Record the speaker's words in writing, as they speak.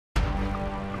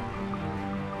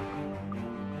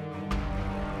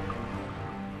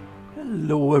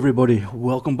Hello everybody,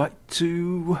 welcome back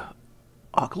to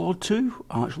Archlord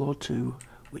 2,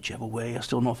 whichever way, I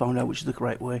still not found out which is the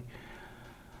correct way.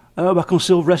 Back on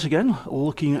Silverest again,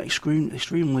 looking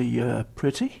extremely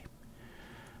pretty.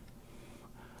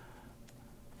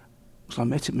 So I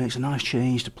admit it makes a nice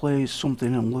change to play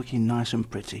something and looking nice and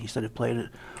pretty, instead of playing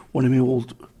one of my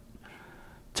old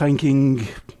tanking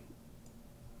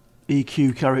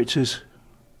EQ characters,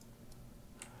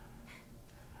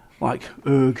 like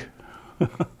Urg.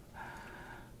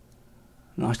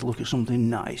 Nice to look at something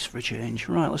nice for a change.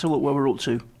 Right, let's have a look where we're up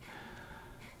to.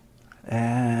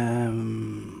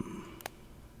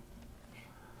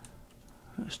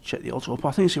 Let's check the auto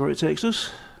pathing, see where it takes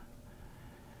us.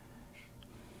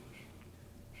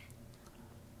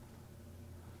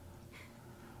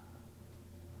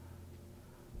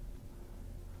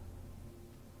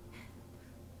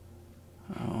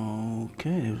 Okay,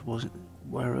 it wasn't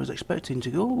where I was expecting to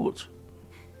go, but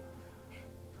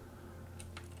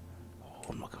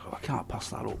I can't pass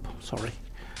that up, sorry.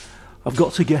 I've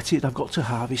got to get it, I've got to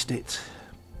harvest it.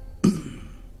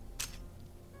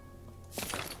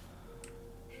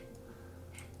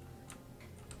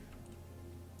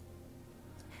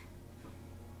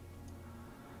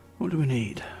 What do we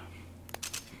need?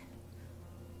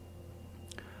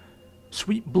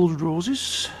 Sweet blood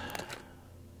roses.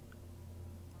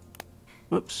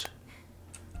 Whoops.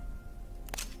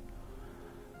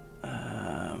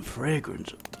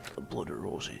 Fragrant blood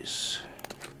roses.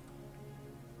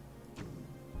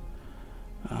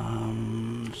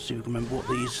 See if we can remember what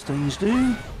these things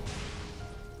do.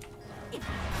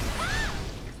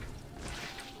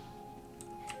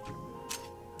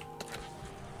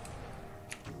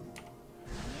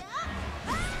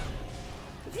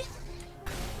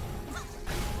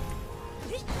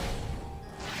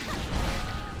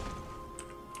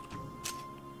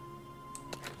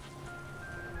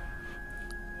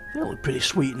 They look pretty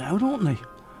sweet now, don't they?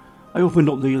 I opened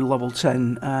up the level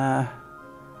 10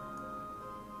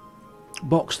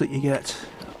 box that you get.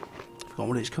 I forgot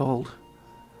what it's called.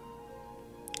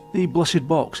 The Blessed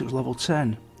Box, it was level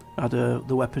 10. Had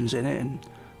the weapons in it, and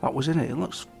that was in it. It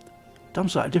looks damn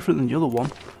sight different than the other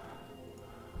one.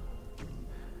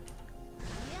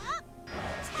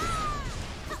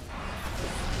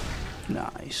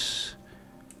 Nice.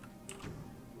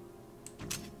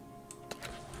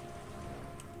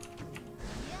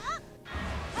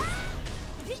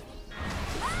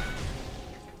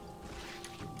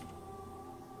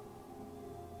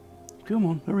 Come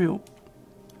on, hurry up.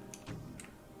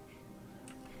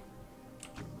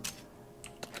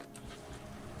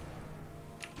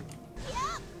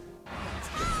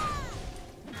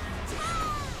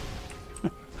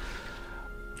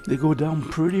 They go down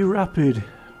pretty rapid.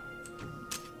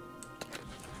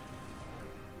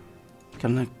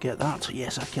 Can I get that?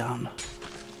 Yes, I can.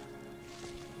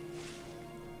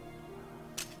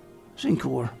 Zinc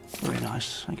ore, very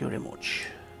nice, thank you very much.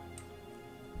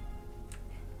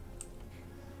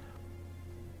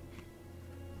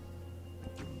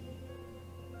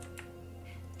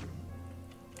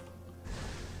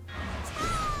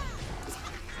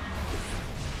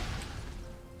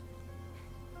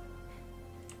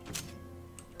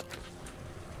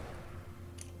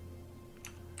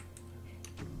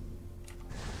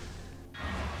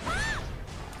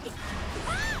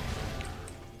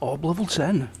 Orb level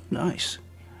 10, nice.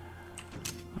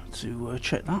 To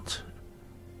check that.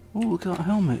 Oh, look at that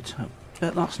helmet. I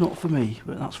bet that's not for me,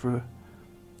 but that's for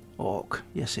Orc.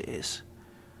 Yes, it is.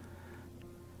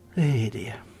 Hey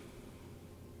dear.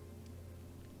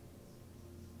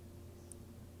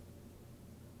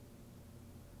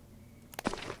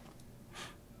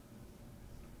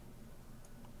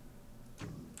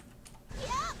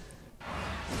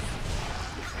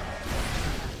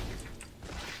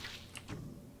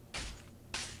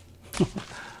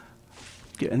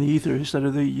 Getting the ether instead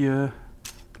of the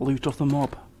loot off the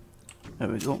mob. There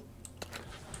we go.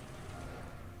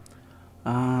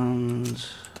 And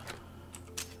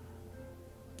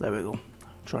there we go.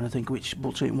 Trying to think which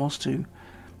button it was to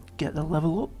get the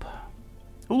level up.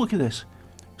 Oh, look at this.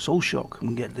 Soul Shock.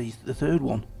 And get the third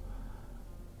one.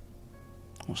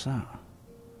 What's that?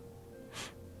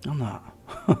 And that.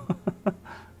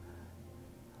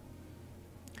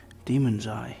 Demon's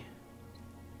Eye.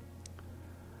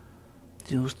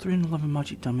 Deals 311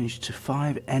 magic damage to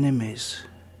 5 enemies.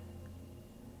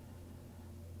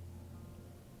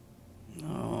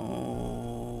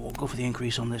 Oh, we'll go for the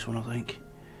increase on this one, I think.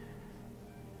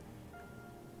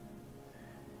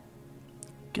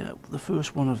 Get the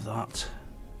first one of that.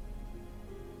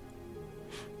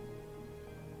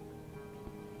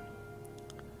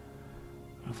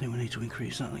 I think we need to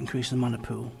increase that. Increase the mana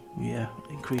pool. Yeah,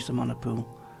 increase the mana pool.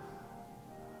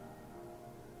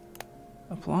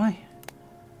 Apply.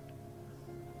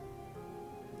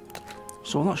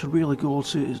 So that should really go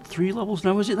to 3 levels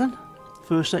now, is it then?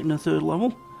 First, second and third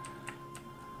level.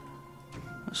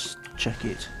 Let's check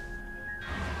it.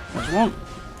 That's 1.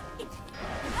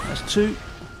 That's 2.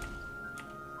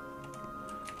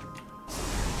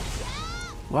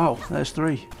 Wow, there's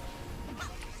 3.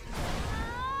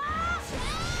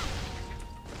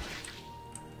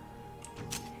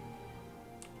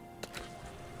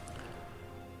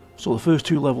 So the first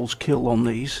 2 levels kill on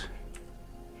these.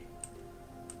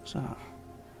 What's that?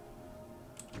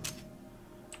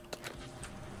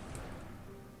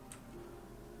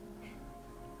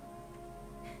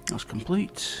 That's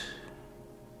complete.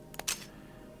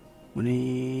 We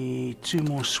need 2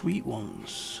 more sweet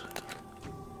ones.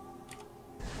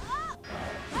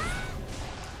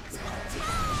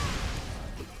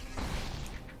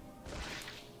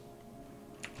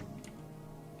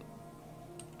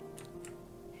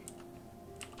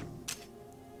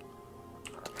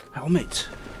 Helmet.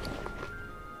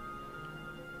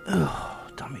 Oh,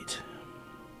 damn it.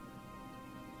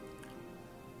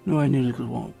 No, I need a good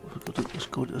one. As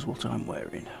good as what I'm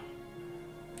wearing.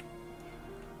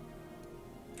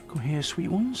 Come here, sweet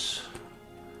ones.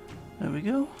 There we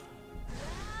go.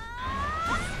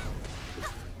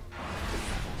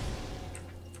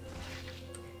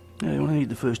 Yeah, you only need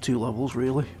the first 2 levels,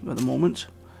 really, at the moment.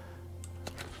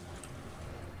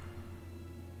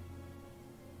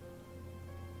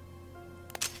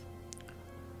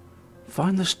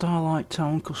 Find the Starlight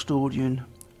Town Custodian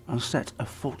and set a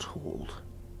foothold.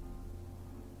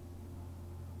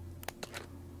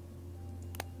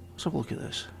 Let's have a look at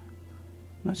this.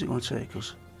 Where's it going to take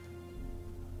us?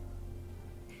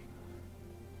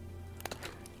 I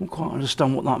don't quite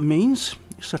understand what that means.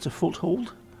 Set a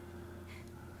foothold.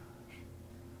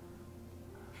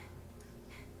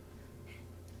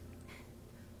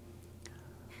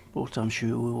 But I'm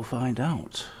sure we will find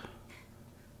out.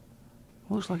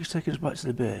 Looks like it's taking us back to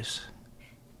the base.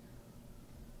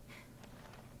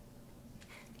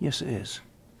 Yes, it is.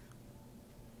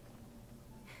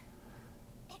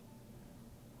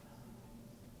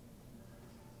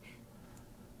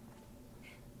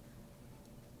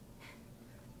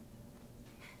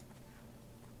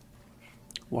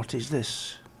 What is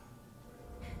this?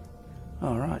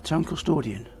 Alright, Town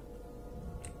Custodian.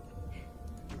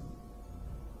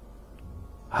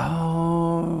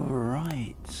 Oh,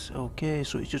 right. Okay,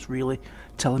 so it's just really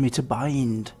telling me to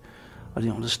bind. I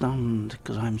didn't understand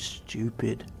because I'm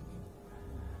stupid.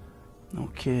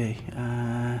 Okay,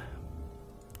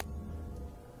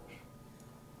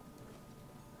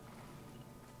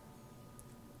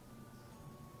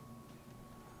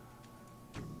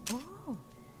 Oh.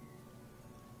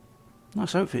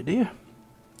 Nice outfit, dear.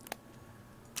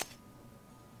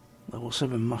 Level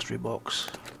 7 mastery box.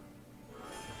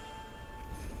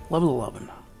 Level 11.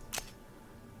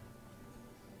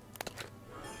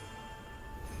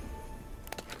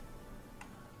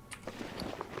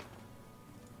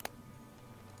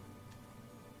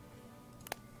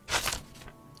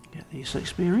 Get this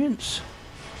experience.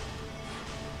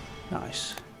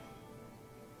 Nice.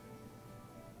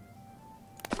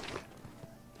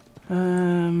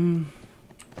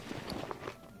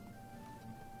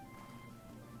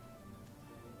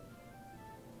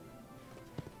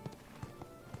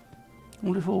 I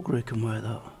wonder if Olgrey can wear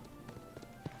that.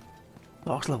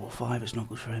 That's level 5, it's not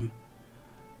good for him.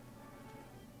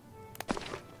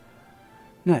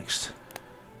 Next.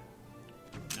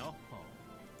 No.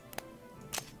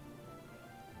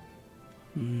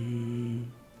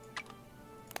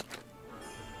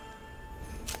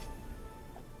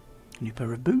 New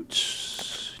pair of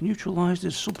boots. Neutralised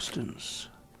his substance.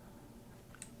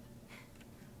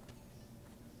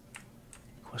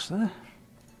 What's there?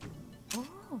 Oh.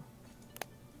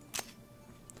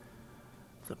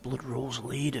 The Blood Rose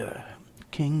leader,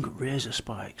 King Razor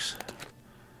Spikes.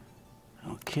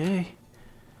 Okay.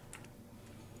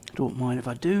 Don't mind if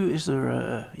I do. Is there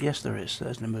a... Yes, there is.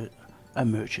 There's a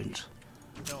merchant.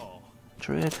 No.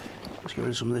 Trade. Let's get rid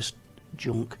of some of this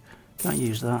junk. Can't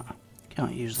use that.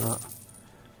 Can't use that.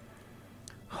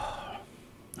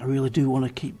 I really do want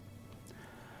to keep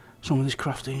some of this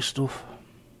crafting stuff.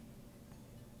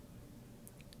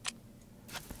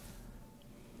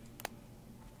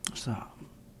 What's that?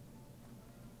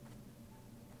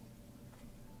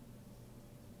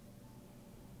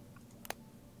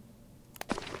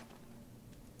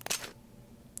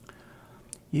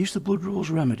 Use the Blood Rose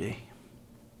remedy.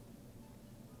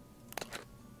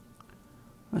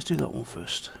 Let's do that one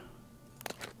first.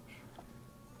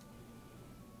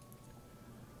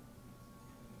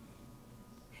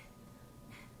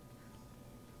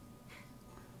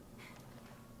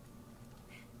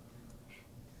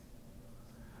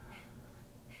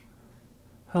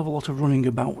 Hell of a lot of running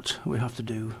about we have to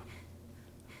do.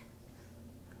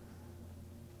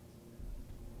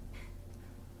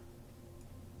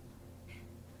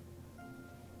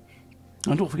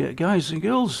 And don't forget, guys and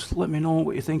girls, let me know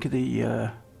what you think of the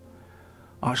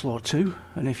Archlord 2,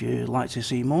 and if you'd like to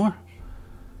see more.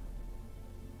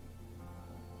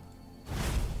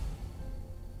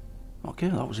 Okay,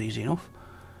 that was easy enough.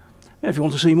 Yeah, if you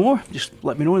want to see more, just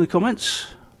let me know in the comments,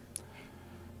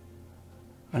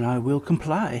 and I will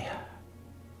comply.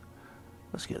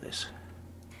 Let's get this.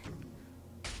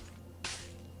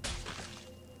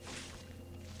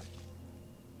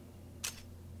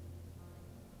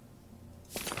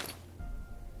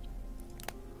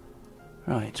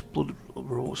 Right, Blood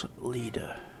Rose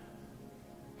Leader.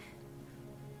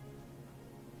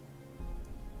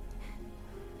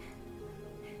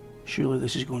 Surely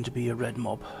this is going to be a red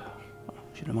mob. I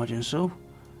should imagine so.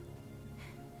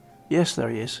 Yes, there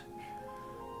he is.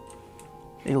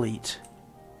 Elite.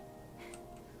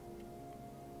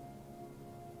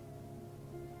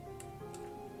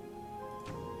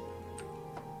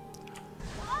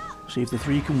 See if the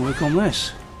three can work on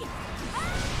this.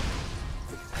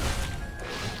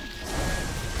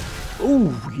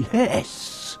 Oh,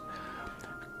 yes!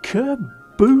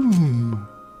 Kaboom!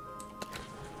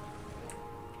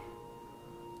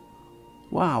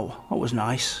 Wow, that was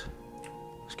nice.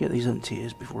 Let's get these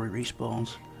empties before he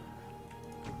respawns.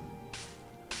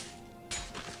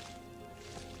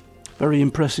 Very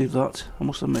impressive, that, I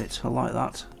must admit. I like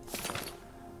that.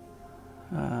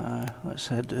 Let's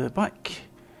head back.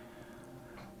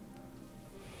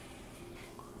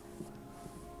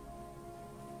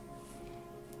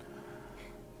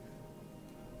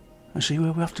 And see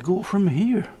where we have to go from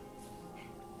here.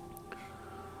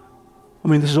 I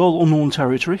mean, this is all unknown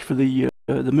territory for the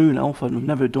Moonelf, and I've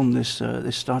never done this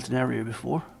this starting area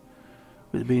before,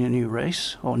 with it being a new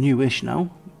race, or newish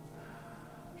now.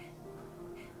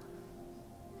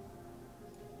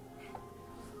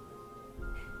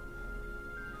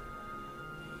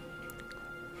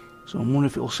 So I'm wondering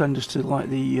if it'll send us to like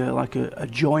the like a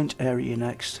joint area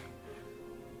next,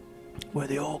 where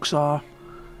the orcs are.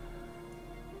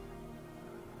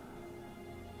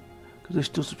 This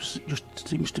just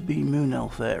seems to be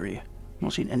Moonelf area. I've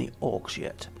not seen any orcs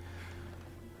yet.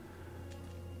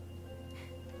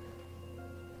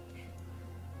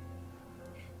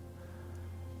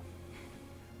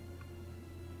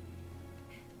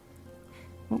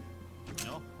 Oh.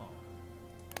 No.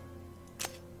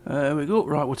 There we go.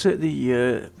 Right, we'll take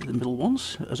the middle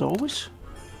ones as always,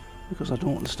 because I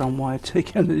don't understand why I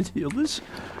take any of the others.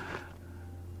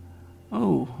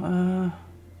 Oh.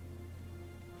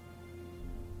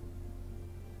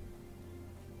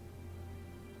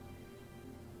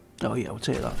 Oh yeah, we'll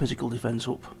take that physical defence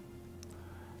up.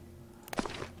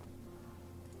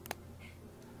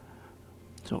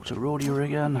 Talk to Rodeo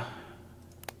again.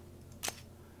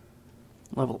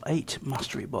 Level 8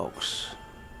 mastery box.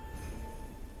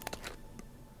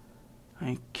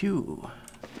 Thank you.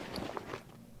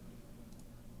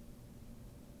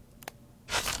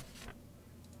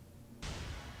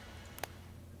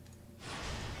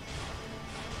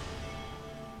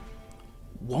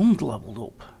 Wand leveled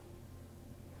up.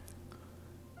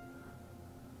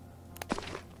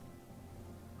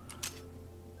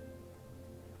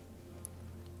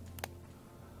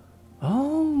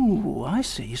 Oh, I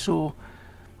see. So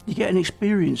you get an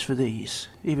experience for these,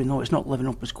 even though it's not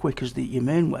leveling up as quick as your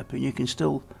main weapon. You can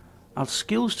still add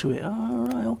skills to it. All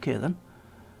right, okay then.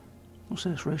 What's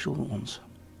this? Racial ones.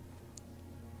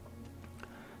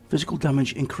 Physical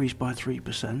damage increased by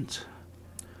 3%,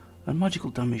 and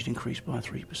magical damage increased by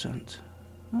 3%.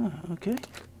 Ah, okay.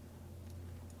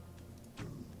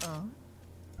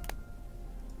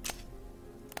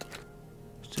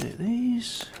 Let's take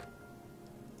these.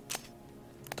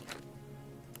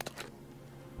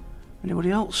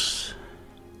 Anybody else?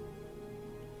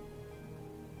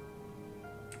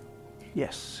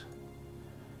 Yes.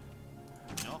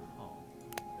 No.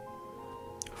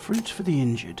 Fruit for the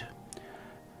injured.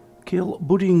 Kill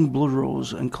budding blood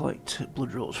rose and collect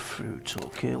blood rose fruit.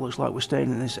 Okay, looks like we're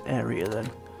staying in this area then,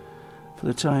 for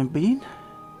the time being.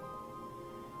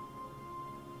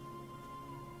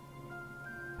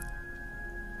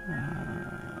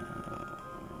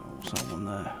 What's that one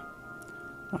there?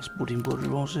 That's budding blood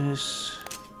roses.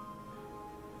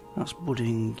 That's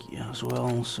budding as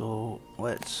well, so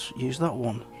let's use that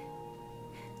one.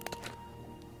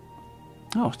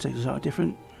 Oh, it takes us out a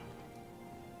different...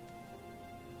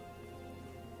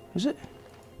 Is it?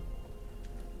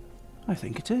 I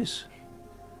think it is.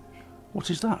 What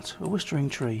is that? A whistling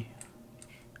tree.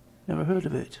 Never heard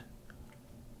of it.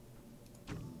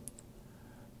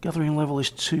 Gathering level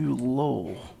is too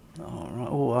low. Alright,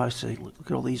 oh I see. Look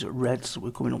at all these reds that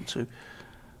we're coming up to.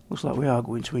 Looks like we are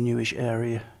going to a newish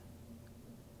area.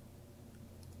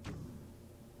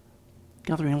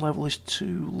 Gathering level is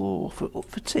too low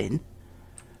for tin.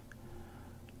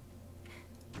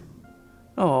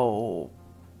 Oh,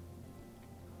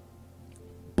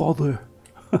 bother.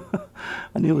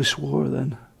 I nearly swore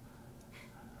then.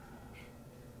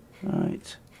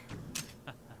 Right.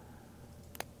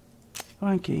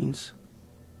 Fine, Keens.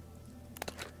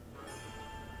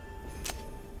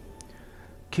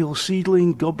 Kill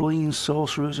seedling, goblins,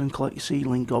 sorcerers and collect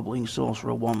seedling, goblin,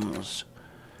 sorcerer wands.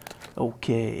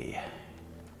 Okay.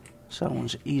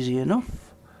 Sounds easy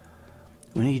enough.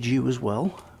 We need you as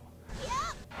well.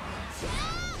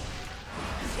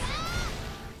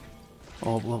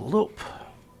 All leveled up.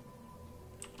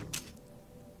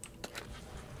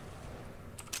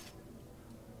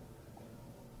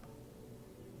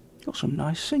 Got some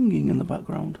nice singing in the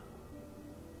background.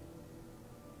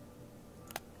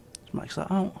 Let's max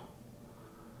that out.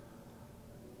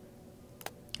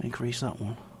 Increase that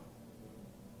one.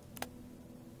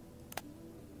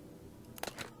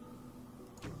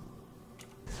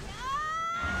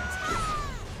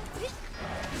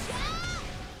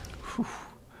 Whew.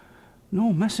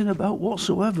 No messing about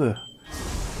whatsoever.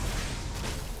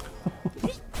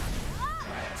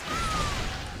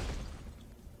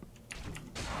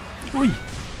 Oi!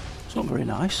 It's not very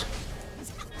nice.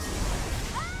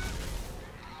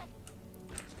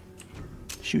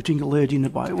 Shooting a lady in the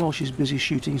back while she's busy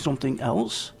shooting something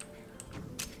else.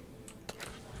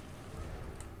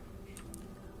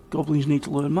 Goblins need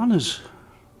to learn manners.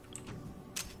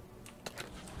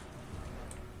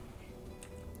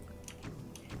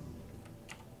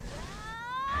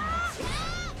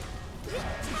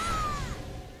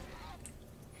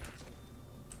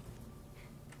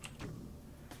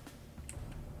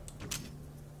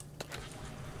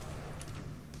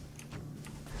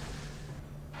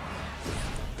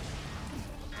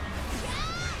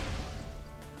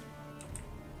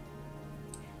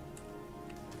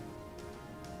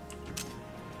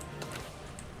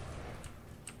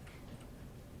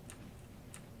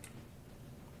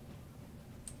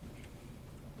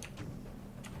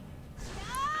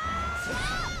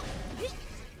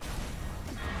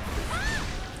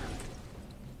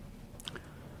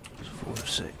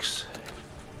 Six.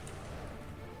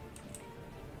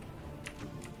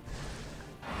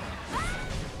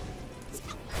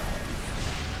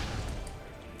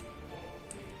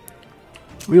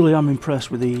 Really, I'm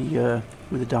impressed with the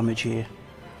damage here.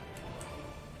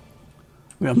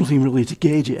 I mean, I've nothing really to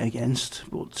gauge it against,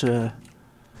 but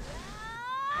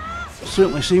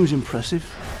certainly seems impressive.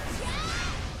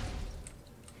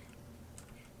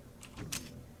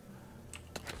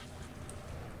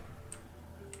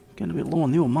 Getting a bit low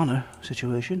on the old mana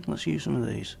situation. Let's use some of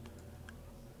these.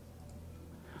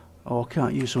 Oh, I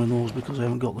can't use some of those because I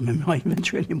haven't got them in my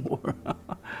inventory anymore.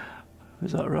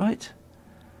 Is that right?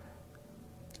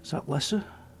 Is that lesser?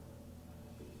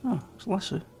 Oh, it's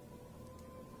lesser.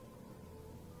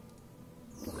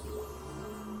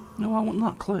 No, I want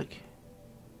that. Click.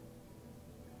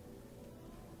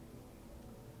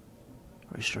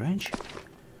 Very strange.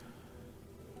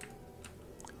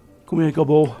 Come here,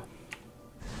 Gobbo.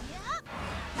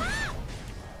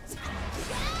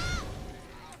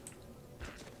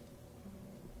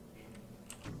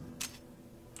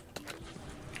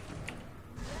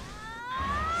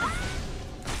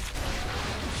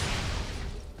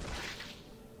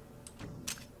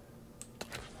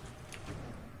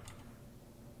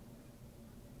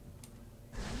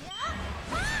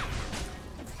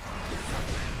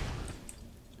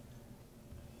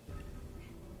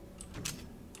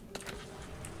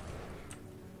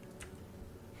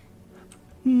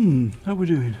 How are we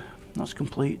doing? That's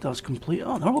complete, that's complete.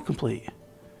 Oh, they're all complete.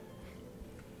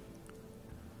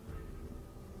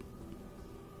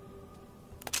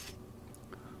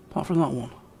 Apart from that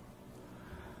one.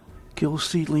 Kill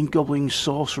seedling, goblin,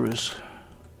 sorcerers.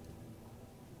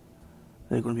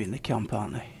 They're going to be in the camp,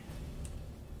 aren't they?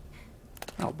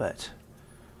 I'll bet.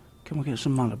 Can we get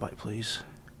some mana back, please?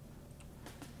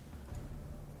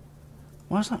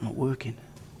 Why is that not working?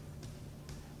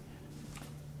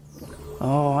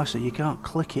 Oh, I see, you can't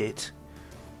click it.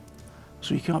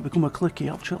 So you can't become a clicker, you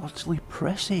have to actually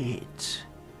press it.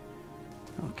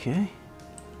 Okay.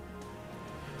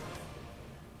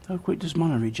 How quick does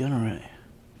mana regenerate?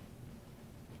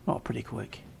 Oh, pretty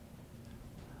quick.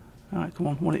 Alright, come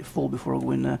on, I want it full before I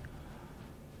go in there.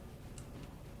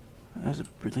 There's the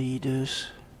bleeders.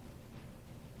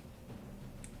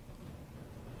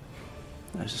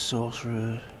 There's the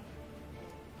sorcerer.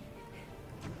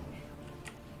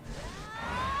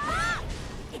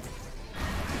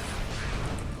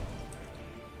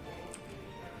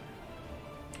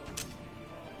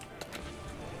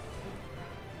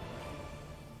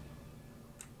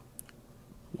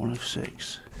 1 of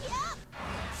 6.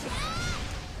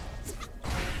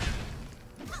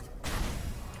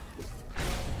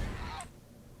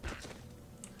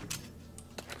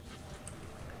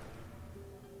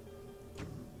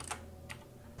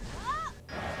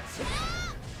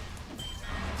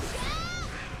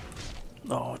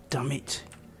 Oh, damn it.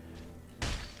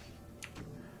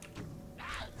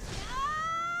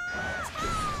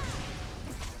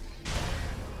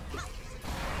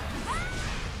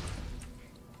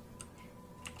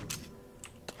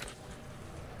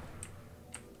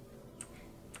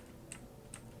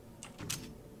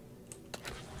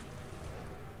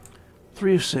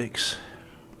 Three of 6.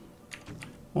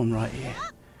 One right here.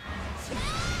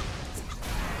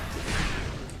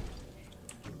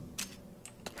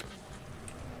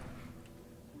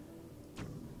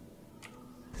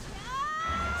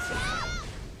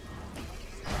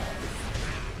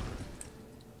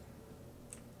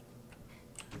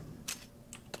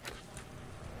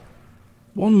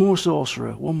 One more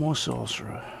sorcerer, one more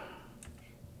sorcerer.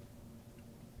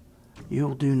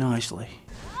 You'll do nicely.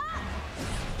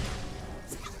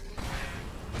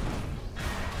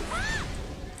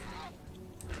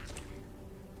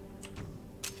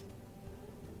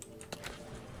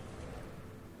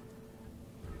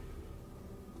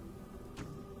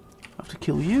 Have to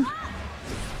kill you.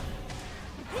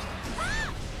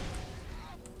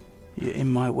 You're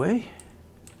in my way.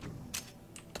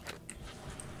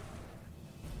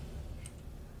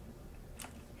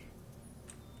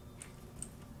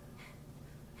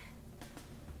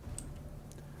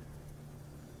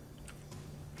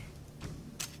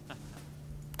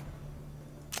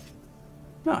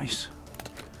 Nice.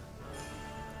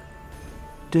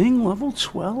 Ding, level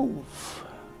 12.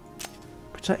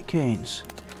 Protect canes.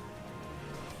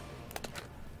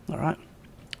 Alright.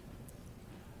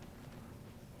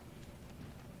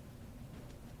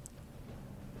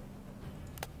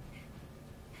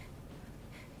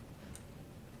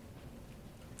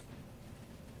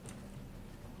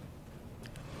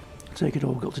 Take it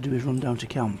all we've got to do is run down to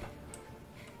camp.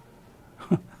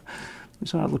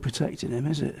 It's hardly protecting him,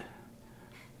 is it?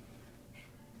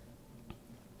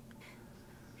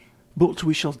 But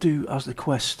we shall do as the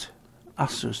quest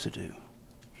asks us to do.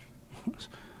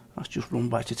 Let's just run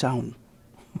back to town.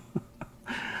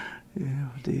 Yeah,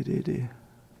 dear.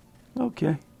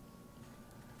 Okay.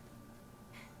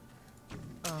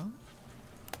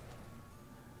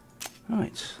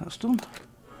 Right, that's done.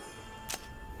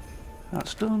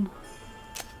 That's done.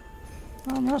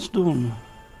 And that's done.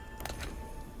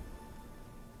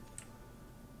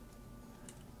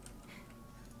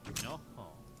 No.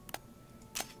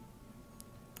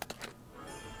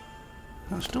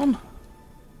 That's done.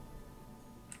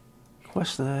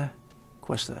 Quest there,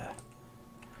 quest there.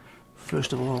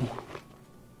 First of all,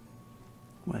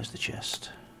 where's the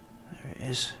chest? There it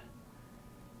is.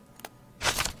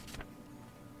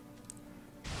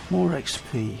 More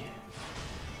XP.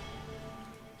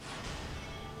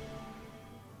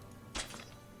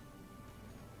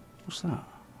 What's that?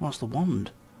 Oh, that's the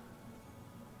wand.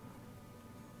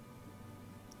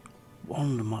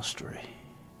 Wand mastery.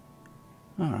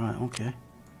 Alright, okay.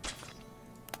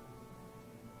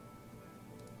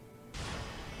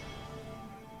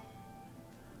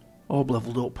 Orb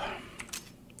leveled up.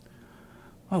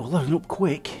 Oh, leveling up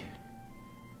quick.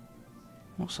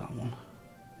 What's that one?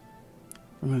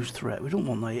 Removes threat. We don't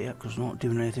want that yet because we're not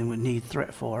doing anything we need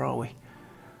threat for, are we?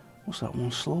 What's that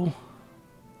one? Slow.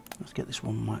 Let's get this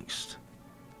one maxed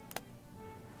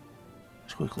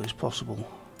as quickly as possible.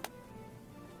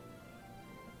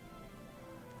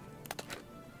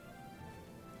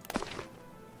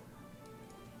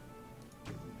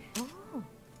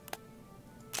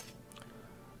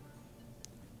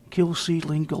 Kill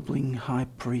Seedling Goblin High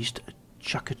Priest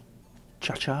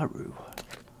Chacharu.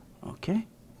 Okay.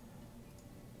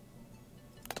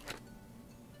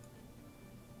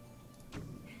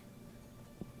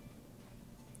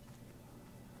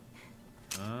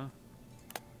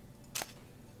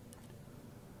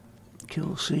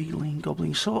 Kill Seedling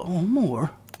Goblin Sword. Oh,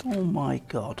 more? Oh my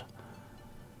god.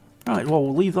 Right, well,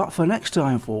 we'll leave that for next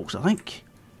time, folks, I think.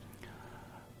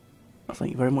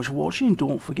 Thank you very much for watching.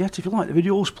 Don't forget, if you like the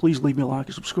videos, please leave me a like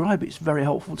and subscribe. It's very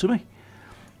helpful to me.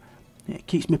 It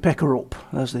keeps me pecker up,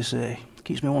 as they say. It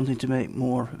keeps me wanting to make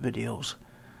more videos.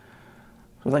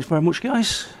 So thanks very much,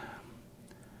 guys.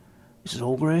 This is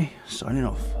Olgrey, signing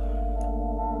off.